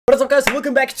What is up, guys?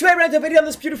 Welcome back to a random video on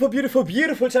this beautiful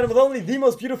channel with only the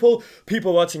most beautiful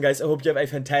people watching, guys. I hope you have a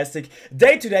fantastic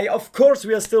day today. Of course,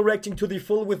 we are still reacting to the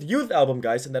Full with Youth album,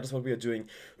 guys, and that is what we are doing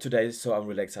today, so I'm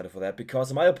really excited for that,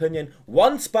 because in my opinion,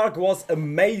 One Spark was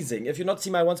amazing. If you've not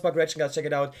seen my One Spark reaction, guys, check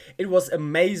it out. It was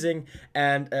amazing,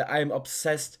 and I am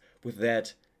obsessed with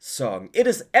that song. It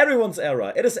is everyone's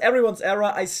era. It is everyone's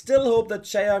era. I still hope that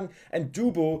Chaeyoung and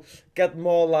Dubo get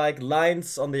more like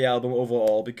lines on the album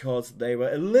overall, because they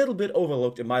were a little bit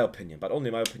overlooked in my opinion, but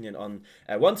only my opinion on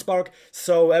One Spark.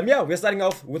 So yeah, we're starting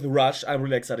off with Rush. I'm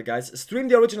really excited, guys. Stream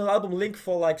the original album. Link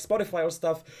for like Spotify or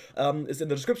stuff is in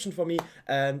the description for me,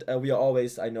 and we are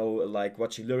always, I know, like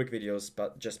watching lyric videos,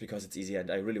 but just because it's easy and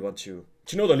I really want to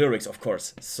know the lyrics, of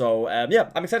course. So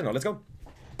yeah, I'm excited now. Let's go.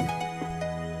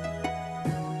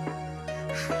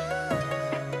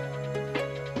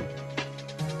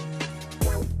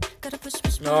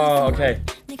 Oh, okay.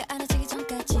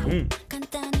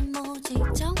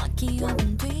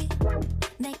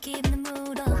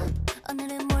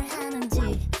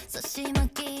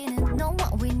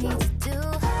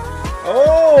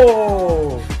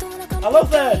 Oh, I love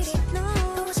that.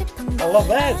 I love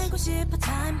that.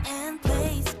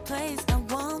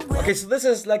 Okay, so this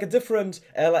is like a different,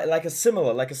 like a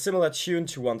similar tune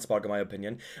to One Spark, in my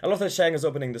opinion. I love that Chaeyoung is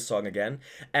opening the song again,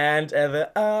 and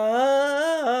the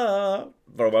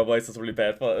bro, my voice is really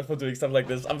bad for doing stuff like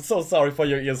this. I'm so sorry for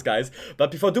your ears, guys.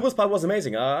 But before Dubo's part was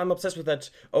amazing. I'm obsessed with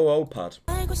that OO part.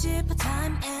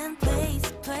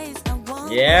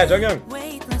 Yeah, Jonghyun.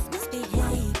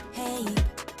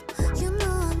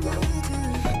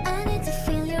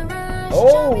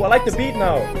 Oh, I like the beat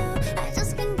now.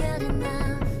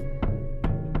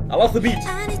 I love the beat.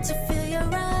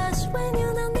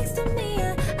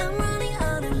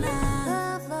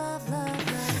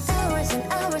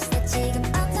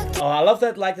 Oh, I love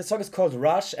that, like, the song is called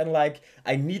Rush, and like,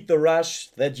 I need the rush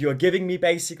that you're giving me,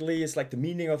 basically, is like the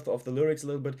meaning of the lyrics a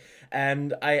little bit.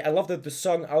 And I love that the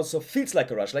song also feels like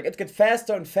a rush, like it gets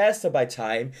faster and faster by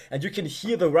time, and you can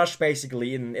hear the rush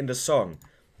basically in the song.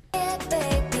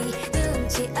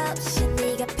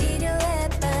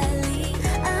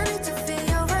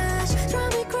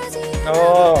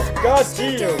 Oh, God,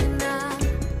 Gio.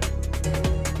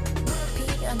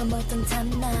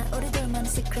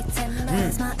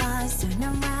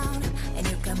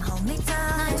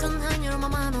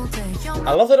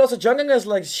 I love that also Jonghyun is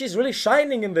like, she's really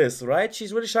shining in this, right?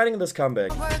 She's really shining in this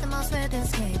comeback.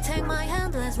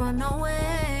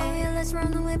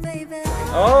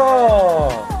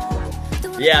 Oh,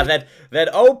 yeah, that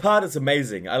O part is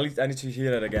amazing. I need to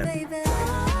hear that again.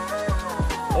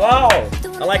 Wow,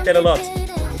 I like that a lot.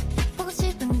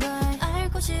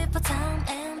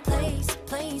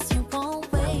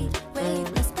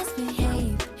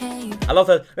 I love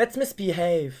that. Let's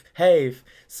misbehave.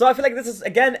 So I feel like this is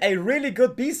again a really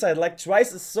good B-side. Like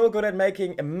Twice is so good at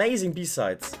making amazing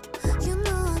B-sides.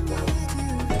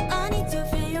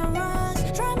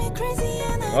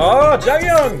 Oh,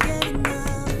 Jonghyun!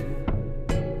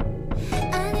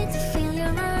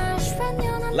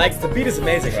 Like the beat is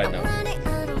amazing right now.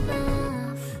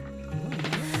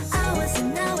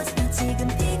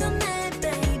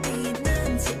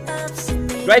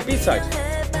 Great B-side.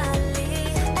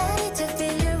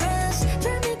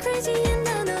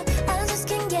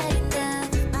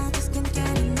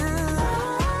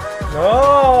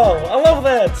 Oh, I love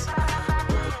that.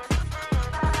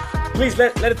 Please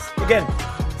let it again.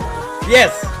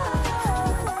 Yes.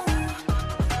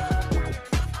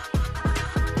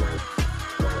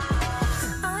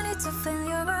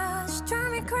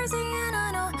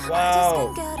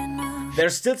 Wow.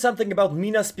 There's still something about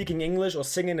Mina speaking English or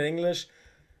singing in English,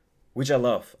 which I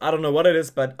love. I don't know what it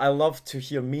is, but I love to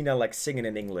hear Mina like singing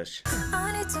in English.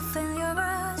 I need to feel your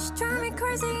rush, drive me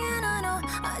crazy, and I know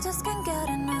I just can't get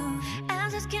enough. I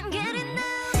just can't get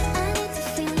enough. I need to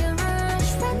feel your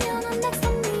rush, when you're not next to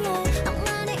me, I'm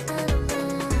running out of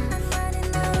love. I'm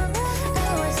running out of love.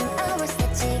 Hours and hours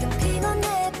that take and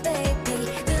피곤해, baby.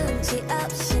 눈치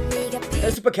없이 네가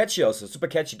It's super catchy also, super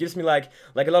catchy. Gives me like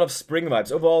a lot of spring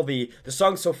vibes. Overall, the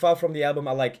songs so far from the album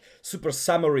are like super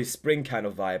summery spring kind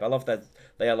of vibe. I love that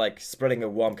they are like spreading a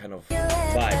warm kind of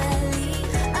vibe.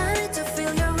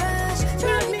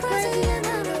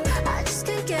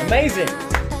 Amazing!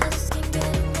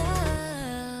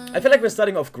 I feel like we're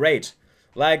starting off great.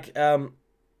 Like,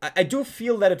 I do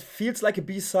feel that it feels like a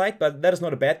B-side, but that is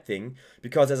not a bad thing,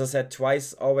 because as I said,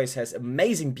 Twice always has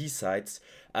amazing B-sides,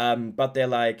 but their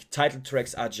like title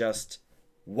tracks are just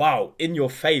wow, in your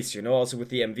face, you know, also with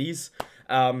the MVs.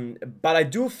 But I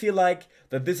do feel like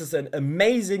that this is an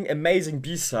amazing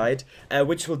B-side,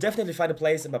 which will definitely find a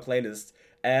place in my playlist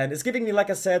and it's giving me, like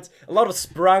I said, a lot of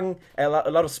spring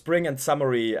and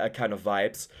summery kind of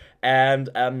vibes. And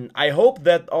I hope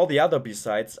that all the other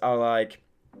B-sides are like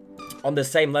on the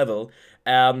same level.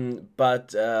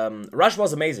 But Rush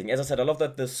was amazing. As I said, I love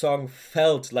that the song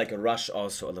felt like a Rush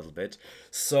also a little bit.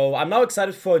 So I'm now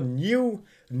excited for new.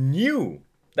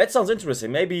 That sounds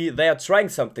interesting. Maybe they are trying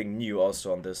something new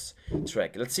also on this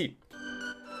track. Let's see.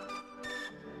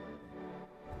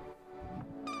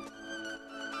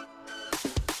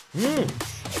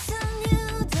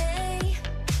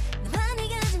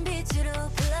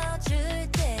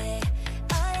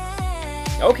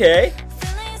 Okay.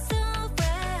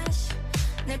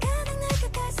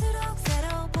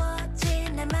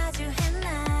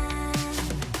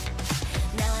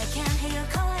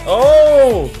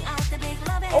 Oh!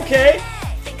 Okay.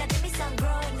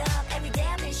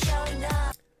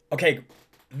 Okay,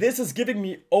 this is giving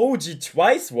me OG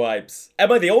Twice vibes.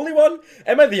 Am I the only one?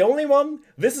 Am I the only one?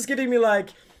 This is giving me like,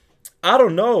 I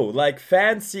don't know, like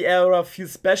fancy era, feel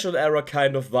special era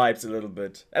kind of vibes a little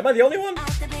bit. Am I the only one?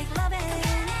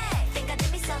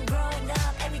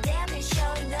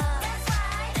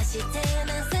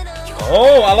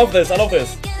 Oh, I love this, I love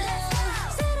this.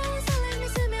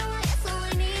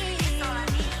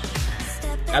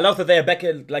 I love that they are back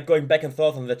in, like going back and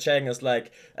forth, and the Chang is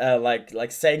like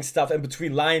saying stuff in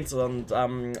between lines, and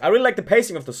I really like the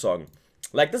pacing of the song.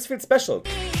 Like, this feels special.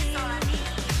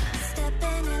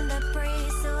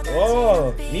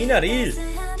 Oh, Nina Ril.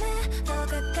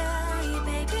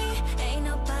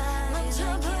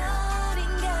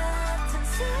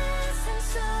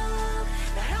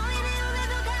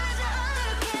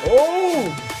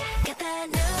 Oh!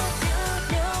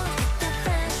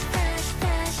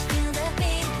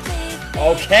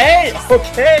 Okay,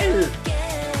 okay.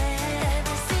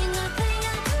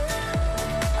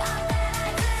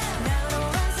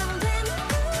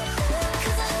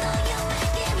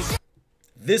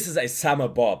 This is a summer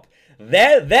bop.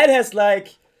 That has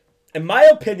like, in my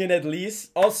opinion at least,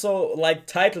 also like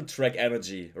title track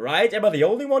energy, right? Am I the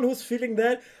only one who's feeling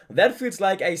that? That feels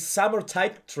like a summer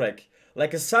title track,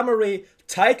 like a summery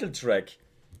title track.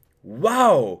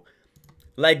 Wow.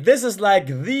 Like, this is like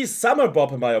the summer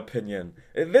bop in my opinion.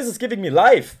 This is giving me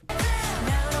life.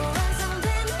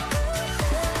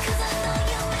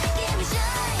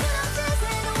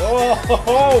 Oh,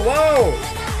 wow.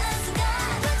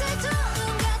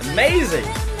 Amazing.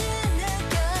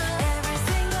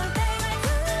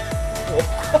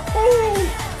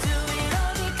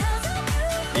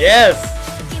 Yes.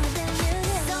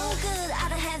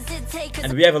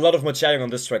 And we have a lot of Mocharing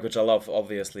on this track, which I love,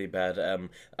 obviously, but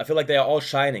I feel like they are all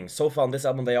shining. So far on this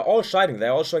album, they are all shining. They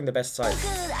are all showing the best side.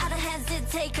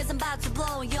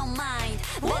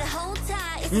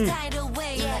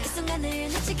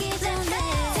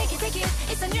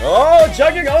 Oh,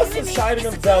 Jungkook also shining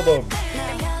on this album.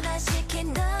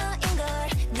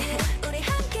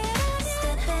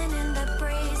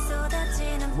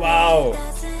 Wow.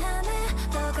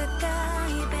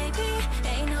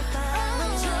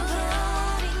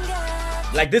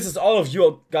 Like, this is all of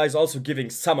you guys also giving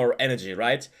summer energy,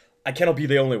 right? I cannot be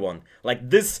the only one. Like,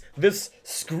 this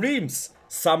screams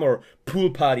summer, pool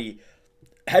party,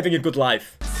 having a good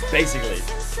life, basically.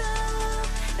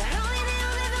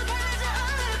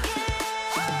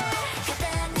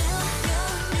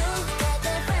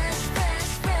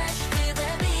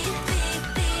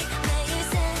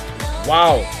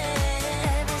 Wow.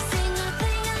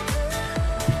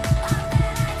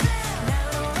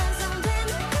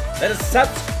 That is such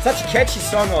a catchy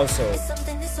song also.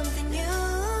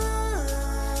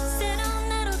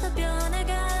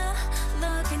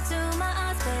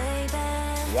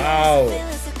 Wow.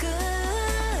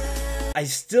 I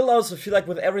still also feel like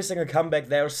with every single comeback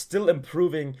they are still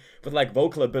improving with like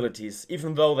vocal abilities,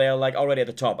 even though they are like already at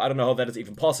the top. I don't know how that is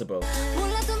even possible.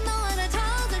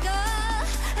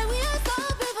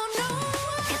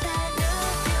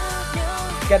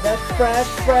 Get that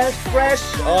fresh.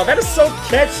 Oh, that is so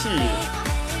catchy.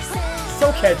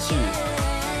 So catchy.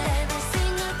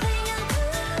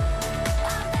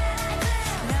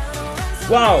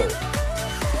 Wow.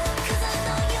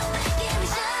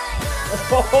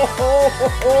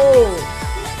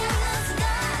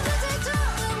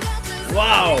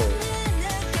 Wow.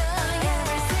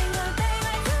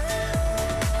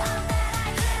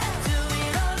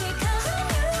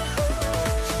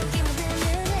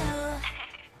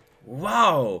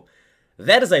 Wow,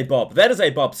 that is a bop, that is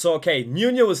a bop. So okay,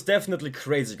 Nuno is definitely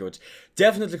crazy good.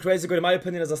 Definitely crazy good in my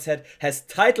opinion, as I said. Has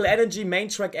title energy, main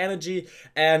track energy,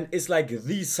 and is like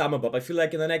the summer bop. I feel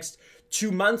like in the next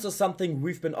 2 months or something,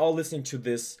 we've been all listening to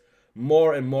this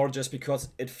more and more just because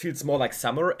it feels more like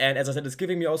summer. And as I said, it's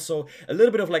giving me also a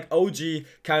little bit of like OG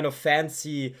kind of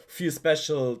fancy, feel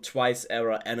special Twice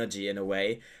era energy in a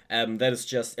way. That is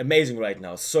just amazing right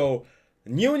now. So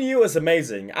New is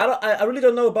amazing. I really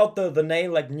don't know about the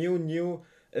name. Like New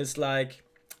is like,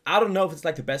 I don't know if it's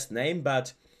like the best name,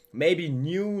 but maybe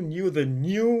new.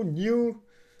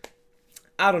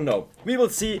 I don't know. We will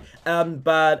see.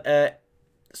 But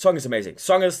song is amazing.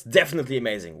 Song is definitely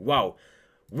amazing. Wow.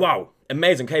 Wow,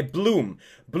 amazing. Okay, Bloom.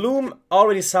 Bloom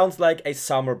already sounds like a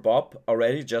summer bop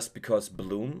already, just because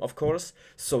Bloom, of course.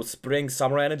 So spring,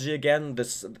 summer energy again.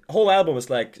 This whole album is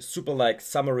like super like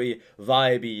summery,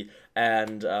 vibey,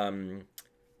 and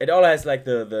it all has like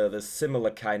the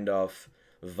similar kind of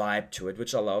vibe to it,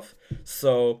 which I love.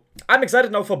 So I'm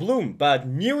excited now for Bloom, but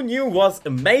New was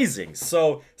amazing.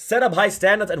 So set up high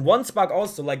standards, and One Spark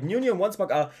also, like New and One Spark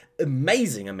are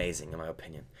amazing in my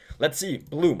opinion. Let's see,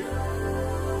 Bloom.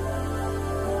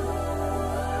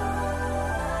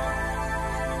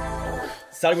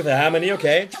 Starting with a harmony,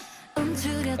 okay.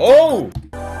 Oh!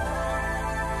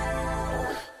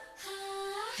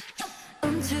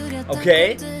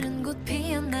 Okay.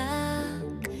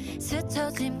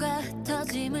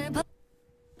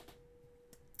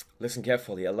 Listen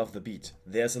carefully, I love the beat.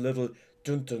 There's a little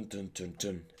dun dun dun dun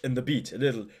dun in the beat. A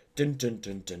little dun dun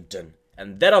dun dun dun.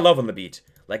 And that I love on the beat.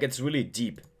 Like it's really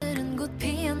deep.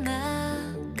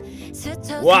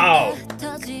 Wow!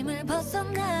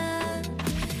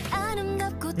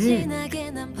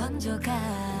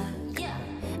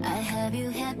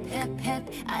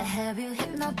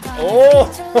 Oh!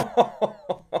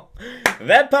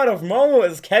 That part of Momo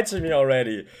is catching me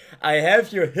already. I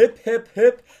have you hip hip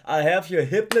hip. I have you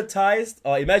hypnotized.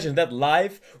 Oh, imagine that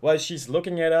live while she's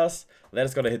looking at us. That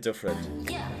is gonna hit different.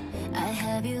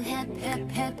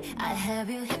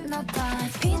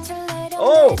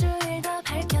 Oh!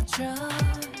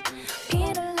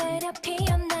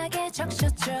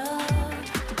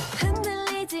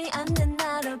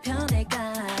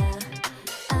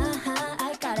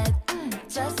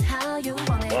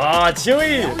 Wow,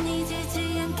 Chewy!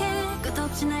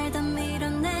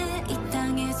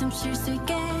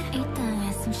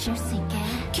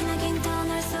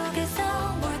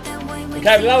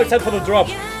 Okay, now it's time for the drop.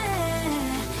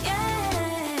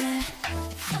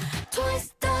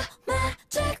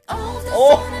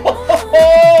 Oh!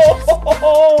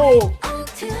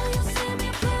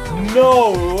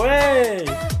 No way!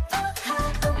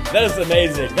 That is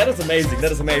amazing. That is amazing.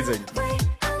 That is amazing.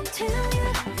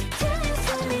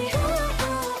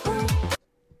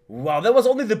 Wow, that was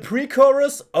only the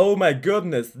pre-chorus? Oh my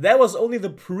goodness, that was only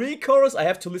the pre-chorus? I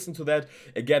have to listen to that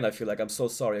again, I feel like. I'm so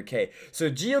sorry. Okay,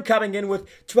 so Gio coming in with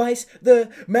Twice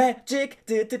the Magic,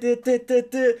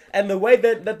 and the way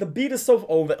that the beat is so...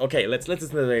 Oh, okay, let's listen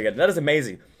to that again. That is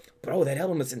amazing. Bro, that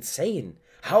album is insane.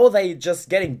 How are they just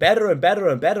getting better and better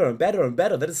and better and better and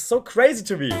better? That is so crazy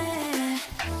to me.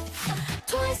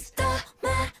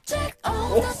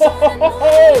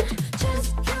 Oh,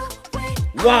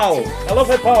 wow, I love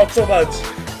that part so much.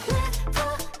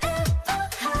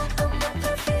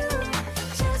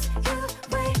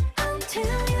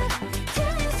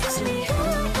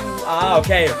 Ah,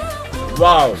 okay.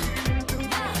 Wow.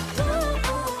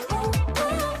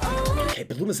 Okay,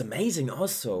 Bloom is amazing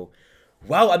also.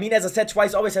 Wow, I mean, as I said,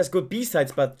 Twice always has good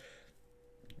B-sides, but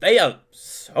they are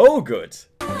so good.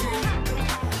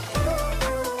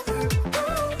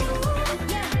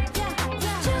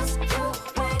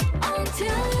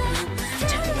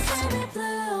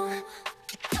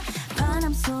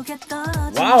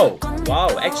 Wow,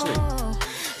 wow, actually.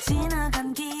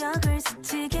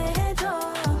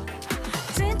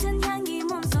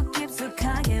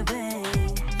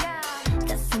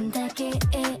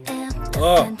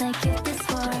 Oh.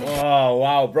 Oh,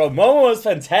 wow, bro. Momo was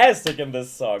fantastic in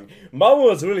this song. Momo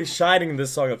was really shining in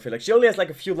this song, I feel like. She only has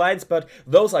like a few lines, but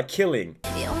those are killing.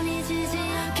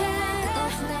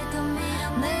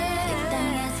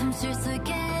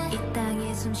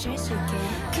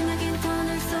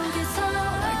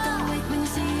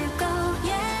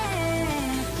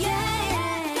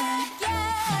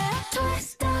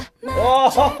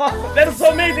 Oh, that is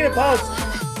so amazing, the parts.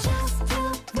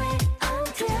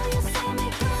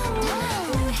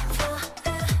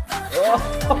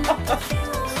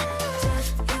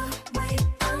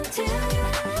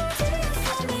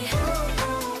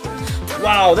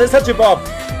 Wow, that's such a bop.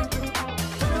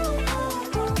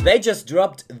 They just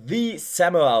dropped the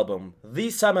summer album. The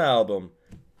summer album.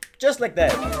 Just like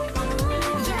that.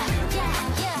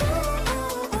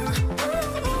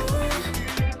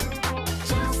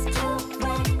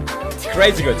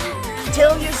 Crazy good.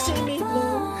 Till you see me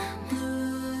blue.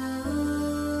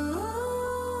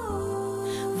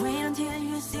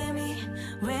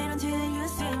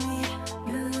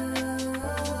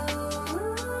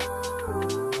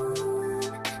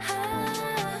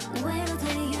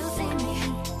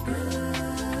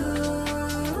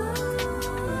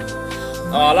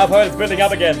 Oh, I love how it's building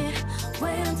up again.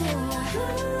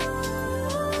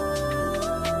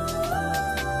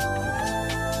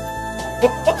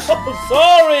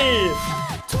 Sorry!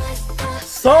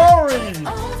 Sorry!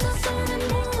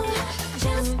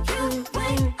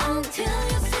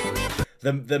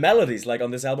 The melodies like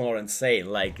on this album are insane.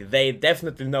 Like they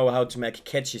definitely know how to make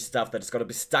catchy stuff that is gonna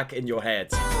be stuck in your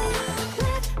head.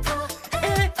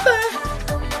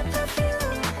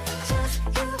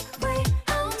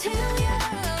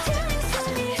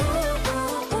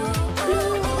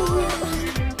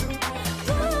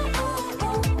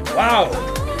 Wow!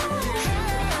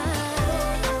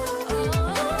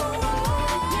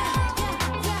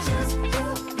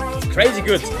 Crazy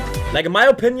good. Like in my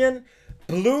opinion,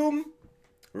 Bloom,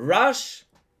 Rush,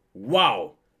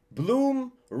 wow.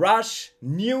 Bloom, Rush,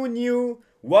 New,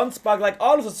 One Spark, like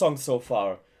all of the songs so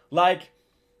far. Like,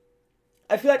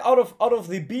 I feel like out of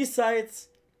the B-sides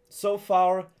so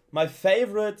far, my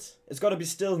favorite is gonna be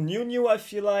still New, I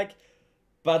feel like.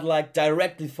 But like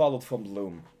directly followed from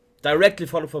Bloom. Directly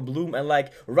followed from Bloom, and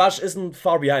like Rush isn't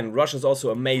far behind. Rush is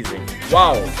also amazing.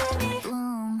 Wow.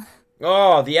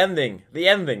 Oh, the ending. The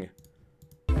ending.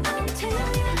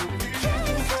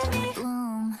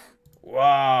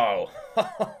 Wow.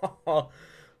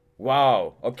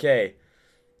 Wow. Okay.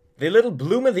 The little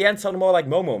Bloom in the end sounded more like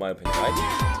Momo in my opinion, right?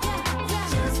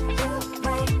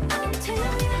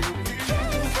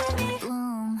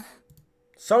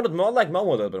 Sounded more like Momo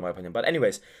a little bit in my opinion. But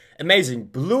anyways, amazing.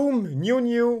 Bloom,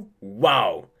 New,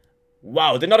 wow.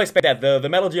 Wow, did not expect that. The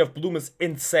melody of Bloom is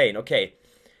insane. Okay.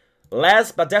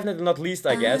 Last but definitely not least,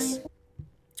 I guess,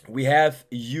 we have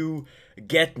You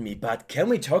Get Me. But can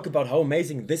we talk about how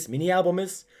amazing this mini album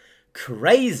is?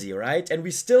 Crazy, right? And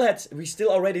we've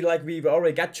already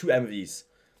got 2 MVs.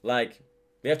 Like,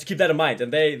 we have to keep that in mind.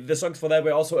 And the songs for that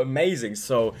were also amazing.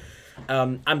 So,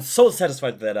 I'm so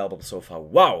satisfied with that album so far.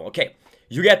 Wow, okay.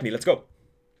 You Get Me, let's go.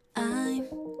 I'm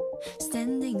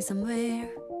standing somewhere.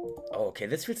 Oh, okay,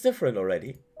 this feels different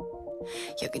already. Oh,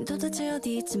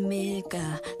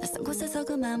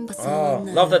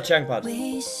 love that chang part.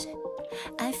 Wish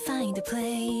I find a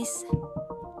place.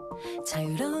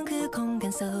 자유로운 그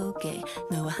공간 속에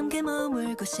너와 함께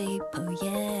머물고 싶어,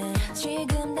 yeah.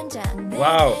 지금 당장 내게로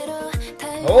Wow.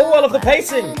 Oh, I love the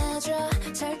pacing.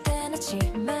 절대 놓지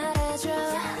말아줘.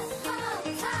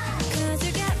 Cause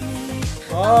you got me.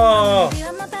 Oh.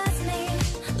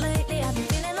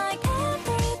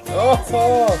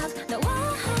 Oh.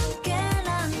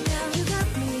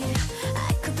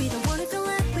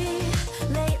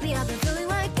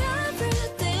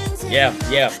 Yeah.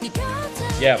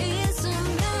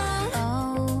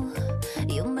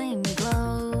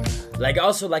 Like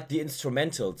also like the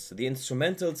instrumentals. The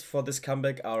instrumentals for this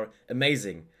comeback are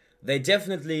amazing. They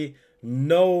definitely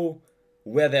know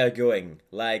where they're going.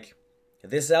 Like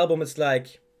this album is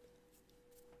like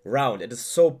round. It is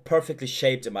so perfectly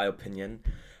shaped in my opinion.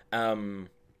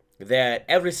 There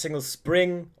every single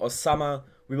spring or summer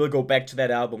we will go back to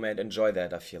that album and enjoy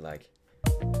that, I feel like.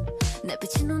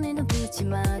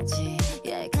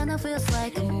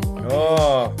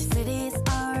 Oh.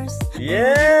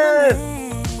 Yes.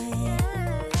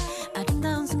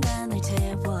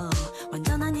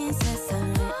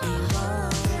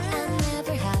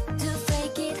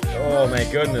 Oh my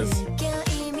goodness.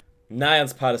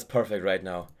 Nayeon's part is perfect right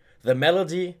now. The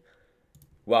melody,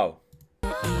 wow.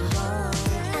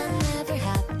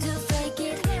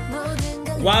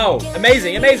 Wow,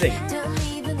 amazing.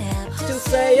 Still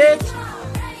say it.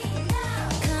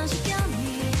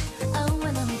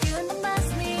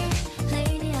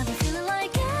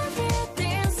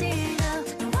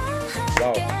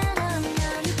 Wow.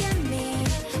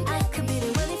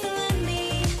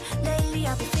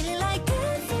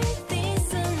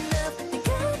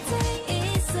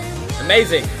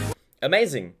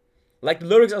 Amazing. Like the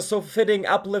lyrics are so fitting,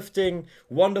 uplifting,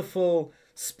 wonderful,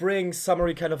 spring,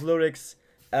 summery kind of lyrics.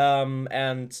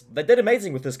 And they did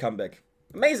amazing with this comeback.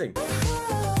 Amazing.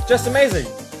 Just amazing.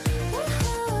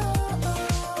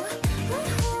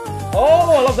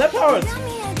 Oh, I love that part.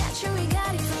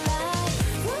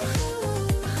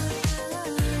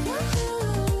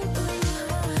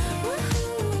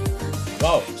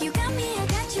 Wow.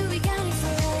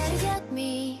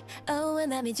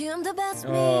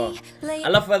 Oh, I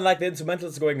love when like the instrumental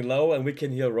is going low and we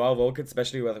can hear raw vocals,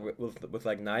 especially with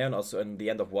like Nayeon, also in the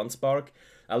end of One Spark.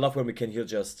 I love when we can hear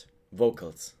just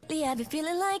vocals.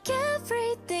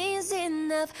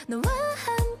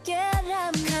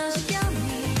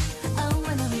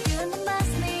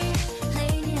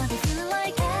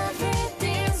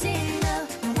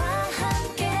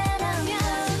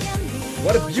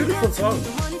 What a beautiful song.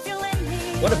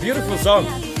 What a beautiful song.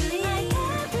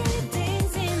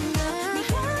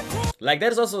 Like,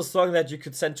 that is also a song that you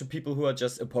could send to people who are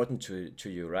just important to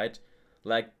you, right?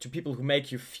 Like, to people who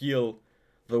make you feel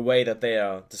the way that they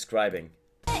are describing.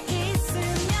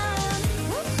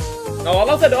 Oh, I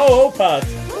love that oh part.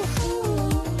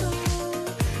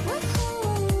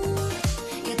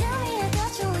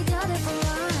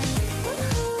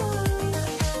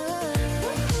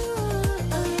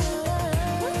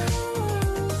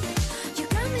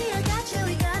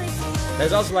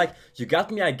 There's also like, you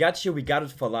got me, I got you, we got it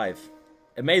for life.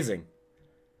 Amazing.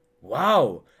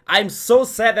 Wow. I'm so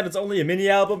sad that it's only a mini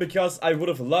album, because I would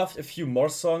have loved a few more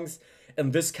songs in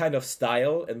this kind of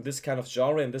style, in this kind of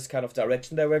genre, in this kind of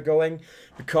direction that we're going,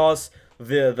 because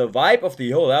the vibe of the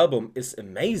whole album is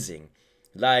amazing.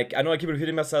 Like, I know I keep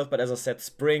repeating myself, but as I said,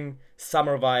 spring,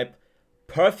 summer vibe,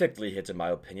 perfectly hit in my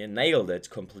opinion, nailed it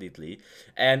completely.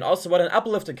 And also, what an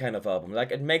uplifting kind of album.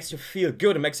 Like, it makes you feel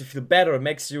good, it makes you feel better, it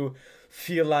makes you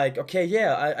feel like, okay,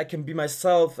 yeah, I can be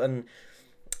myself, and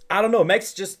I don't know,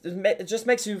 it just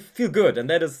makes you feel good, and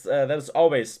that is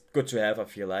always good to have, I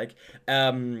feel like.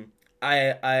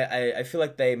 I feel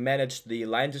like they managed the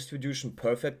line distribution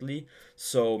perfectly.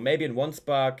 So maybe in One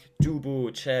Spark,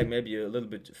 Dubu, Chang, maybe a little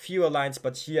bit fewer lines,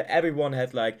 but here everyone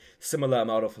had like similar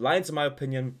amount of lines in my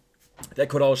opinion. They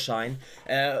could all shine.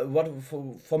 What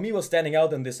for me was standing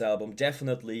out in this album,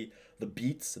 definitely the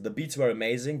beats. The beats were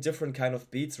amazing, different kind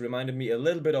of beats, reminded me a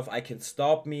little bit of I Can't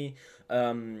Stop Me,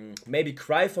 maybe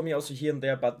Cry for Me also here and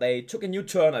there, but they took a new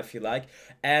turn, I feel like.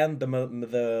 And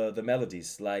the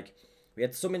melodies, like, we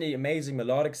had so many amazing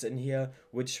melodics in here,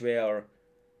 which were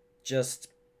just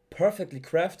perfectly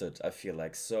crafted, I feel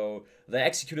like. So they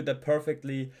executed that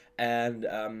perfectly, and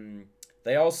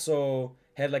they also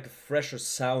had like a fresher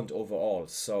sound overall.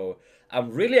 So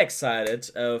I'm really excited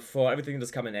for everything that's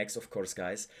coming next, of course,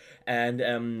 guys.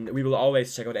 And we will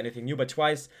always check out anything new by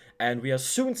Twice. And we are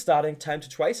soon starting Time to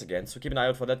Twice again. So keep an eye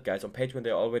out for that, guys. On Patreon,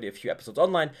 there are already a few episodes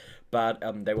online. But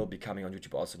they will be coming on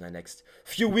YouTube also in the next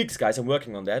few weeks, guys. I'm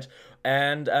working on that.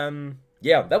 And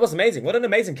yeah, that was amazing. What an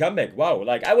amazing comeback. Wow.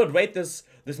 Like, I would rate this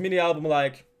mini album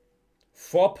like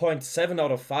 4.7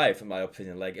 out of 5, in my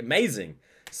opinion. Like, amazing.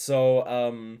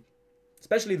 So,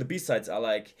 especially the B-sides are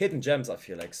like hidden gems, I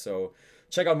feel like. So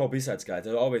check out more B-sides, guys.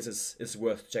 It always is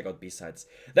worth check out B-sides.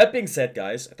 That being said,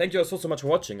 guys, thank you all so much for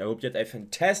watching. I hope you had a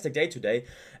fantastic day today.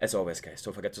 As always, guys,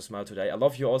 don't forget to smile today. I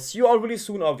love you all. See you all really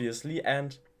soon, obviously.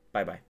 And bye-bye.